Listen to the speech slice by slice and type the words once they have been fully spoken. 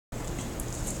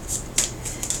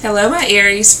Hello, my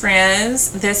Aries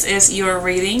friends. This is your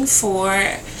reading for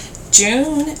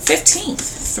June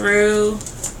 15th through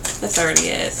the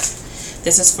 30th.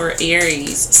 This is for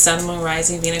Aries, Sun, Moon,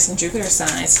 Rising, Venus, and Jupiter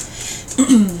signs.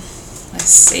 Let's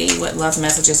see what love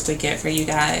messages we get for you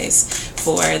guys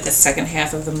for the second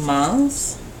half of the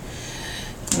month.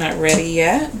 I'm not ready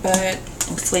yet, but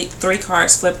three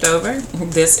cards flipped over.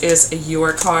 This is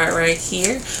your card right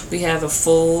here. We have a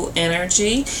full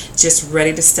energy, just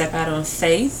ready to step out on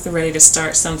faith, ready to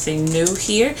start something new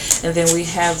here. And then we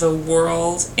have the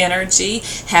world energy,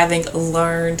 having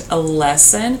learned a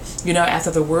lesson. You know,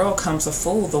 after the world comes a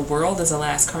fool. The world is the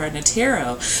last card in the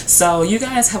tarot. So you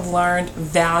guys have learned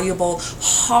valuable,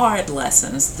 hard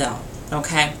lessons though,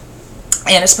 okay?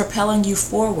 And it's propelling you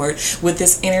forward with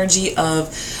this energy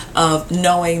of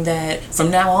knowing that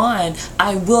from now on,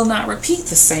 I will not repeat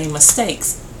the same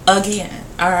mistakes again,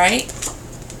 all right?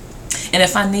 And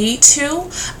if I need to,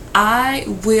 I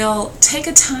will take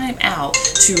a time out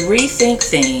to rethink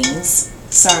things.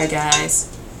 Sorry, guys.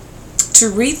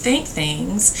 To rethink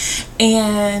things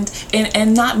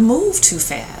and not move too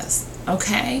fast.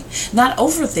 Okay, not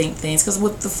overthink things, because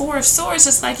with the Four of Swords,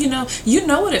 it's like, you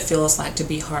know what it feels like to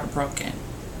be heartbroken.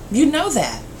 You know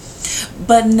that.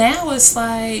 But now it's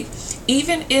like,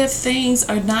 even if things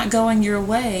are not going your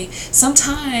way,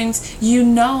 sometimes you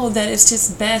know that it's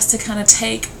just best to kind of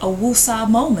take a woosah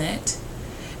moment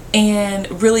and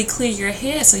really clear your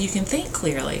head so you can think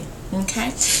clearly. Okay,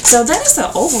 so that is the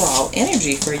overall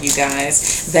energy for you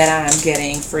guys that I'm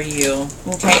getting for you.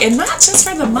 Okay, and not just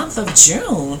for the month of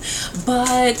June,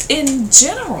 but in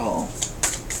general.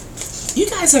 You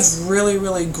guys have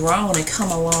really grown and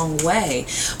come a long way,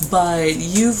 but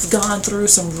you've gone through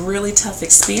some really tough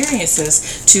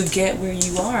experiences to get where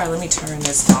you are. Let me turn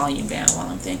this volume down while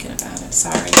I'm thinking about it.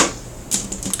 Sorry.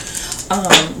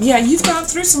 Yeah, you've gone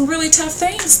through some really tough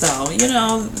things though. You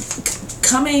know,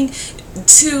 coming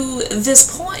to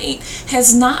this point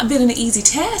has not been an easy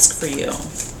task for you.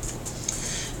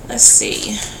 Let's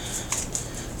see.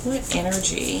 What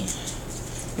energy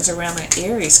is around my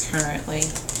Aries currently?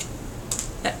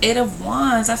 The Eight of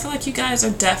Wands. I feel like you guys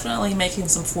are definitely making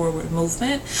some forward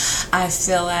movement. I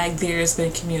feel like there's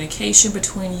been communication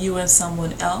between you and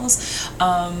someone else.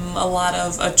 A lot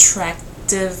of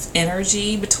attractive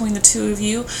energy between the two of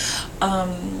you.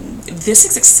 This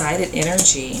is excited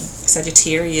energy,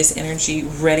 Sagittarius energy,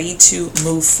 ready to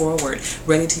move forward,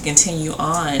 ready to continue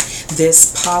on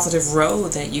this positive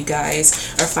road that you guys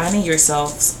are finding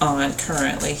yourselves on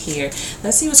currently here.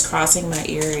 Let's see what's crossing my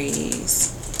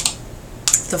Aries.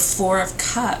 The Four of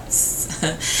Cups.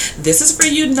 This is for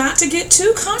you not to get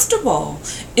too comfortable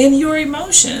in your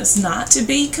emotions, not to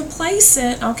be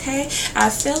complacent, okay? I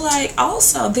feel like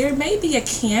also there may be a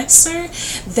Cancer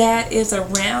that is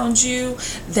around you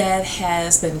that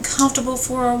has been comfortable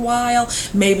for a while.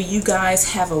 Maybe you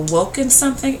guys have awoken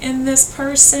something in this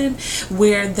person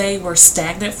where they were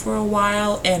stagnant for a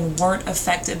while and weren't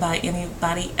affected by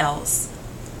anybody else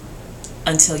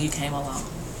until you came along,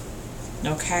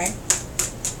 okay?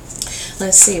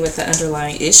 Let's see what the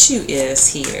underlying issue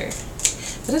is here.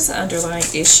 What is the underlying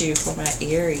issue for my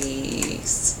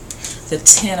Aries? The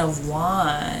Ten of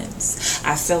Wands.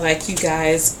 I feel like you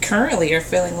guys currently are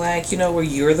feeling like, you know, where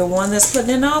you're the one that's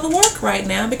putting in all the work right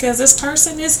now because this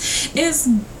person is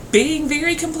being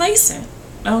very complacent.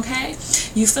 Okay?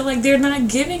 You feel like they're not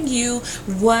giving you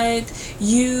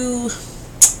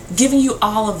giving you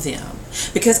all of them.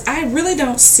 Because I really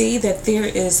don't see that there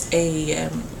is a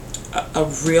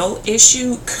real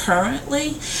issue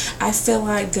currently. I feel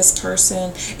like this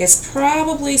person is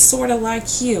probably sort of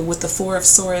like you with the Four of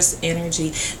Swords energy.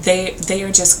 They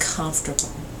are just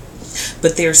comfortable.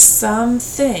 But there's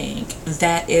something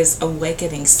that is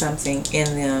awakening something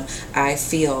in them, I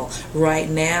feel. Right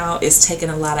now, it's taking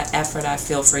a lot of effort, I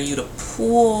feel, for you to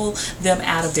pull them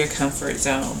out of their comfort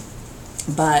zone.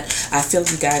 But I feel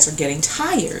you guys are getting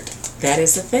tired. That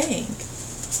is the thing.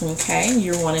 Okay,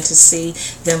 you're wanting to see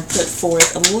them put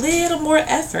forth a little more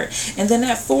effort. And then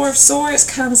that Four of Swords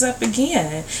comes up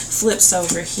again, flips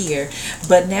over here.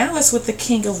 But now it's with the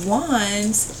King of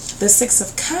Wands, the Six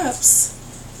of Cups,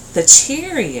 the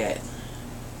Chariot.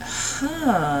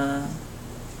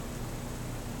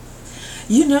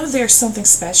 You know there's something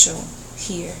special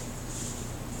here.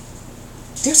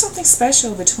 There's something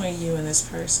special between you and this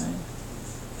person.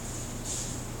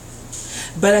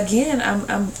 But again,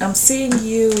 I'm seeing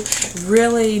you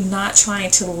really not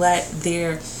trying to let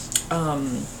their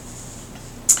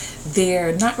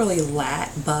not really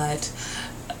lack, but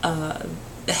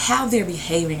how they're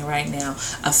behaving right now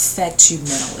affect you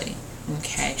mentally.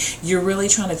 Okay, you're really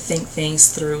trying to think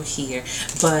things through here,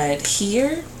 but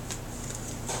here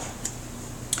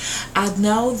I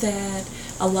know that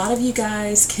a lot of you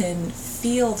guys can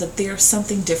feel that there's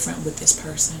something different with this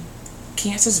person.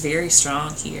 Cancer's very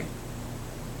strong here.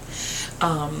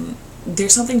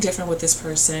 There's something different with this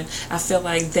person. I feel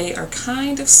like they are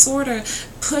kind of sort of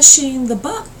pushing the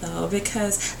buck though,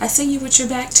 because I see you with your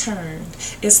back turned.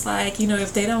 It's like, you know,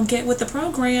 if they don't get with the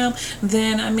program,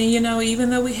 then I mean, you know,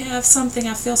 even though we have something,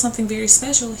 I feel something very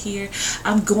special here,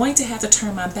 I'm going to have to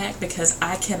turn my back because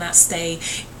I cannot stay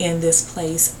in this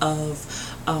place of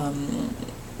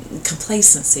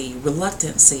complacency,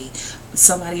 reluctancy,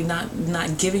 somebody not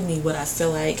giving me what I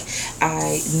feel like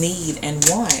I need and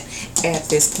want at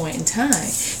this point in time.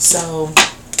 So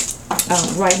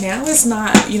right now it's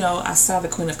not, you know, I saw the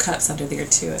Queen of Cups under there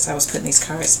too as I was putting these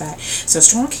cards back. So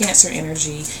strong Cancer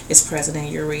energy is present in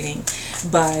your reading,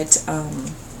 but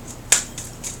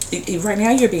right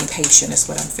now you're being patient is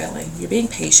what I'm feeling. You're being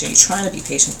patient. You're trying to be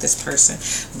patient with this person,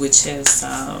 which is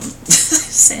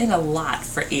saying a lot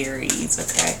for Aries,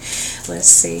 okay? Let's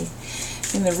see.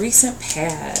 In the recent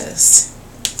past,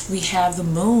 we have the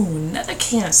Moon, another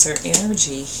Cancer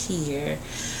energy here.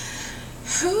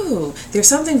 Whew. There's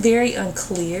something very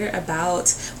unclear about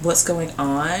what's going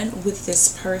on with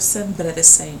this person, but at the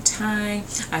same time,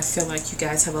 I feel like you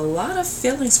guys have a lot of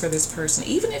feelings for this person.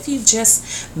 Even if you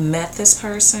just met this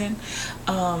person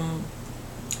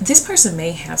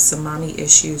may have some mommy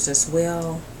issues as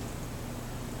well.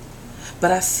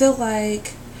 But I feel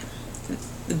like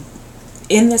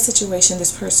in this situation,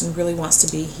 this person really wants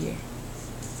to be here.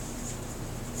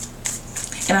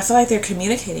 And I feel like they're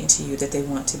communicating to you that they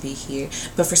want to be here.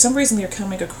 But for some reason, they're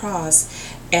coming across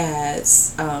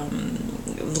as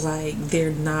like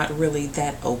they're not really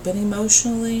that open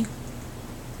emotionally.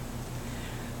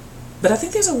 But I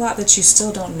think there's a lot that you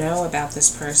still don't know about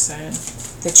this person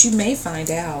that you may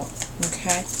find out.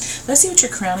 Okay? Let's see what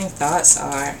your crowning thoughts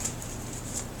are.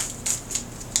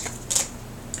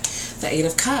 The Eight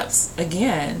of Cups.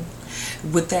 Again,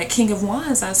 with that King of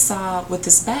Wands I saw with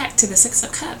this back to the Six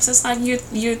of Cups. It's like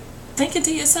you're thinking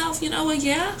to yourself, you know what,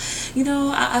 yeah, you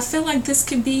know, I feel like this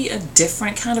could be a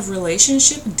different kind of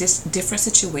relationship, different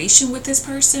situation with this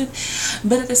person.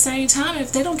 But at the same time,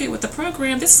 if they don't get with the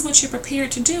program, this is what you're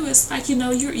prepared to do. It's like, you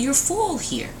know, you're full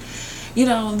here. You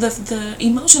know, the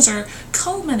emotions are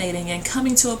culminating and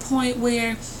coming to a point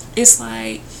where it's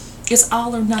like it's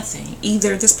all or nothing.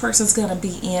 Either this person's going to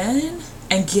be in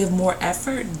and give more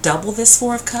effort, double this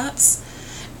Four of Cups,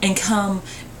 and come,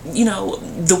 you know,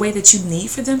 the way that you need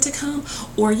for them to come,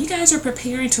 or you guys are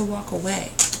preparing to walk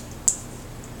away.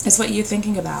 That's what you're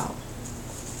thinking about.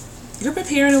 You're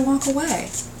preparing to walk away.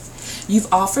 You've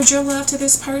offered your love to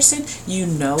this person. You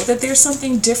know that there's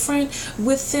something different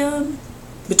with them,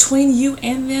 between you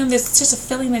and them. There's just a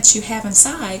feeling that you have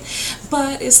inside,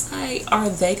 but it's like, are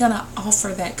they going to offer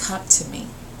that cup to me?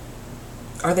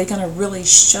 Are they going to really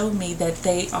show me that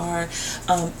they are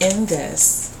in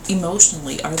this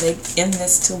emotionally? Are they in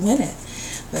this to win it?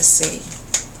 Let's see.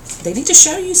 They need to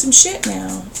show you some shit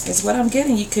now, is what I'm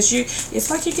getting you, because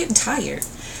it's like you're getting tired.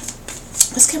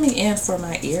 What's coming in for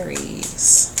my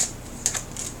Aries?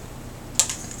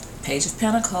 Page of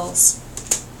Pentacles.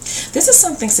 This is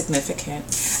something significant.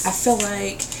 I feel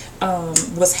like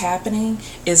what's happening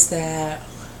is that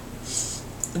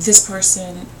this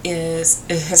person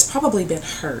has probably been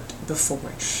hurt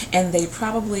before, and they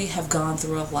probably have gone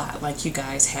through a lot like you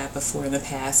guys have before in the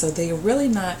past. So they're really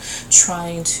not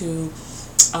trying to,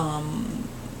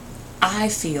 I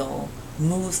feel,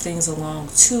 move things along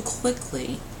too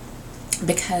quickly,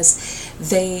 because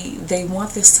they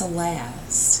want this to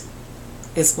last,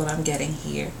 is what I'm getting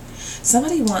here.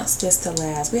 Somebody wants this to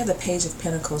last. We have the Page of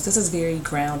Pentacles. This is very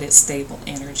grounded, stable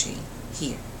energy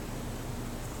here.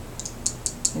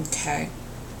 Okay.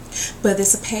 But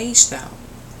it's a page, though.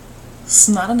 It's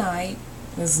not a knight.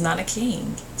 It's not a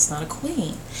king. It's not a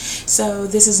queen. So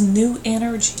this is new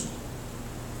energy,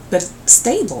 but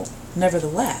stable,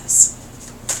 nevertheless.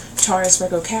 Taurus,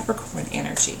 Virgo, Capricorn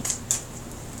energy.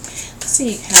 Let's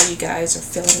see how you guys are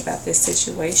feeling about this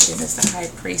situation. As the High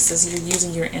Priestess, you're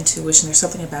using your intuition. There's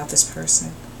something about this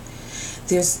person.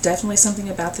 There's definitely something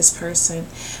about this person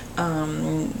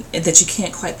that you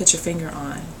can't quite put your finger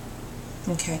on.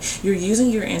 Okay, you're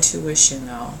using your intuition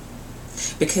though,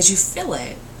 because you feel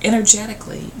it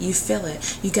energetically. You feel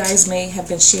it. You guys may have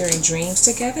been sharing dreams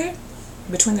together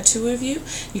between the two of you.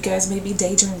 You guys may be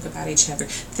daydreaming about each other,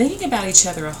 thinking about each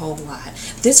other a whole lot.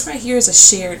 This right here is a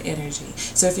shared energy.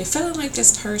 So if you're feeling like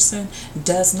this person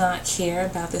does not care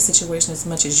about this situation as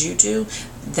much as you do,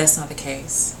 that's not the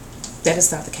case. That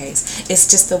is not the case. It's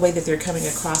just the way that they're coming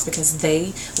across, because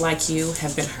they, like you,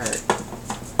 have been hurt.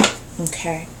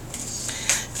 Okay.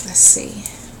 Let's see.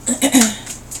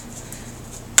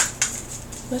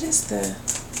 What is the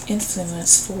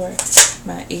influence for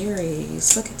my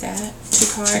Aries? Look at that.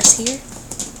 2 cards here.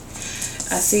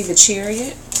 I see the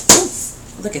Chariot. Ooh,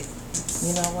 look at,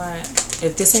 you know what?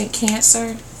 If this ain't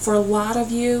Cancer, for a lot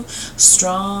of you,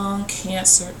 strong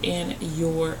Cancer in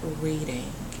your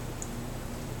reading.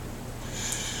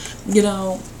 You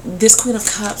know, this Queen of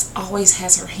Cups always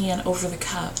has her hand over the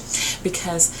cup,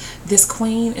 because this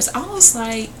Queen is almost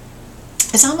like,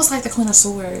 it's almost like the Queen of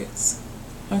Swords.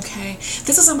 Okay,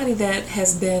 this is somebody that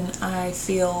has been, I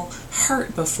feel,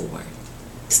 hurt before.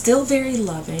 Still very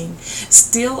loving,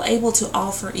 still able to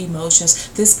offer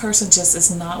emotions. This person just is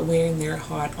not wearing their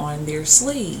heart on their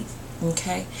sleeve.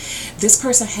 Okay, this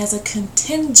person has a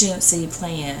contingency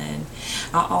plan,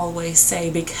 I always say,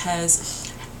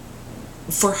 because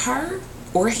for her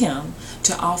or him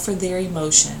to offer their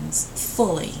emotions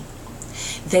fully,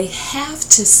 they have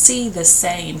to see the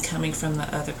same coming from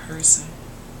the other person.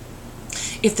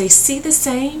 If they see the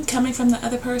same coming from the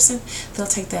other person, they'll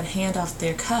take that hand off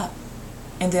their cup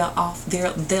and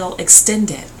they'll extend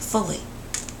it fully.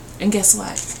 And guess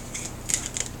what?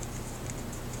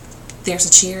 There's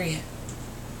a Chariot.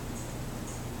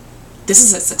 This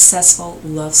is a successful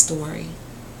love story.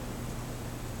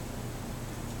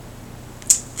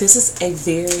 This is a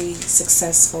very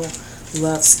successful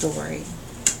love story.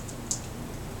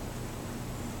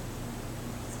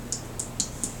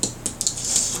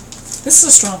 This is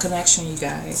a strong connection, you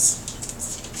guys.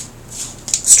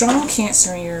 Strong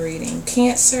Cancer in your reading.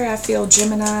 Cancer, I feel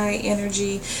Gemini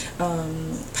energy,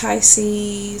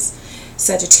 Pisces,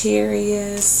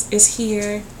 Sagittarius is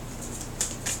here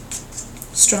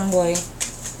strongly.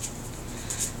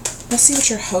 Let's see what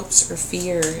your hopes or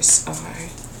fears are.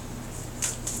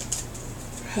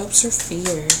 Hopes or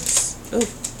fears. Oh,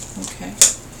 okay.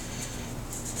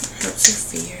 Hopes or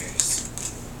fears.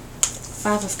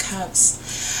 5 of Cups.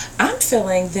 I'm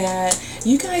feeling that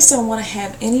you guys don't want to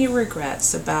have any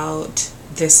regrets about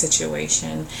this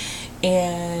situation,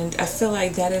 and I feel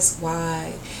like that is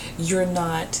why you're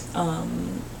not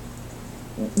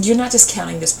just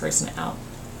counting this person out.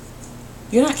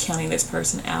 You're not counting this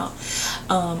person out.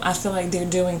 I feel like they're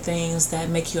doing things that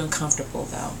make you uncomfortable,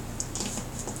 though.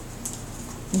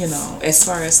 You know, as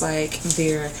far as like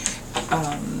their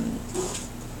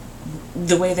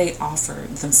the way they offer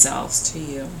themselves to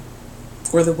you,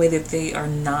 or the way that they are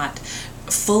not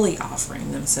fully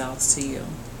offering themselves to you.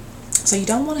 So you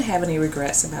don't want to have any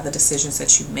regrets about the decisions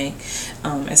that you make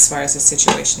as far as the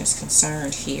situation is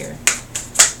concerned here.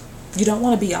 You don't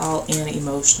want to be all in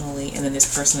emotionally and then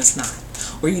this person is not.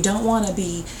 Or you don't want to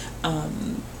be,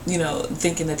 you know,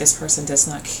 thinking that this person does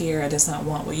not care or does not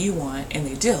want what you want, and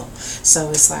they do. So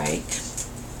it's like,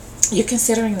 you're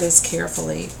considering this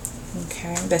carefully.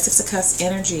 Okay, that 6 of Cups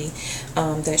energy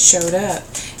that showed up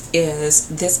is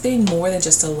this being more than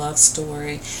just a love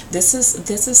story. This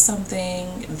is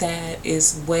something that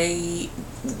is way,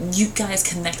 you guys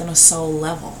connect on a soul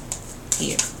level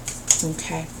here.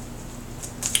 Okay,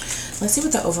 let's see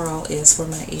what the overall is for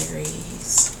my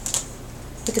Aries.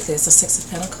 Look at this, the 6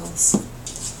 of Pentacles.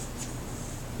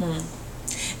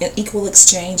 An equal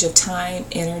exchange of time,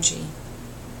 energy,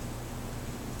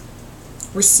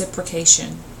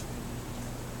 reciprocation.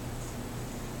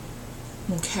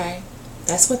 Okay,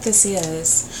 that's what this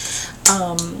is.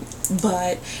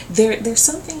 But there's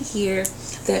something here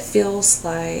that feels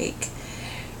like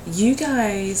you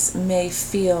guys may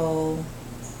feel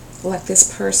like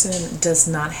this person does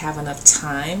not have enough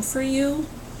time for you,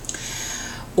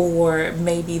 or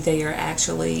maybe they are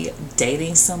actually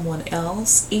dating someone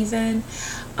else even.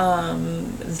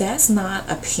 That's not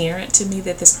apparent to me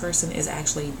that this person is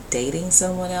actually dating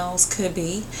someone else. Could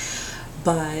be,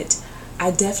 but I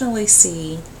definitely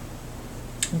see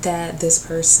that this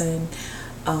person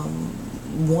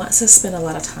wants to spend a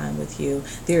lot of time with you.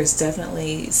 There is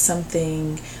definitely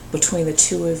something between the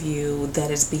two of you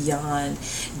that is beyond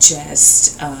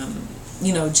just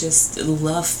you know, just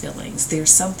love feelings. There's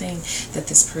something that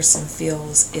this person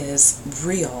feels is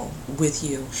real with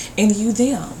you, and you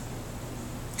them.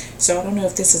 So I don't know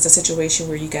if this is a situation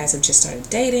where you guys have just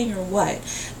started dating or what,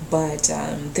 but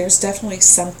there's definitely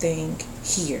something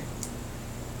here.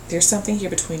 There's something here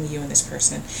between you and this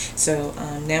person. So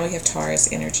now we have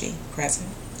Taurus energy present,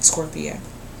 Scorpio.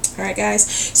 All right, guys.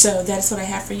 So that is what I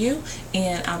have for you,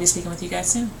 and I'll be speaking with you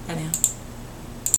guys soon. Bye now.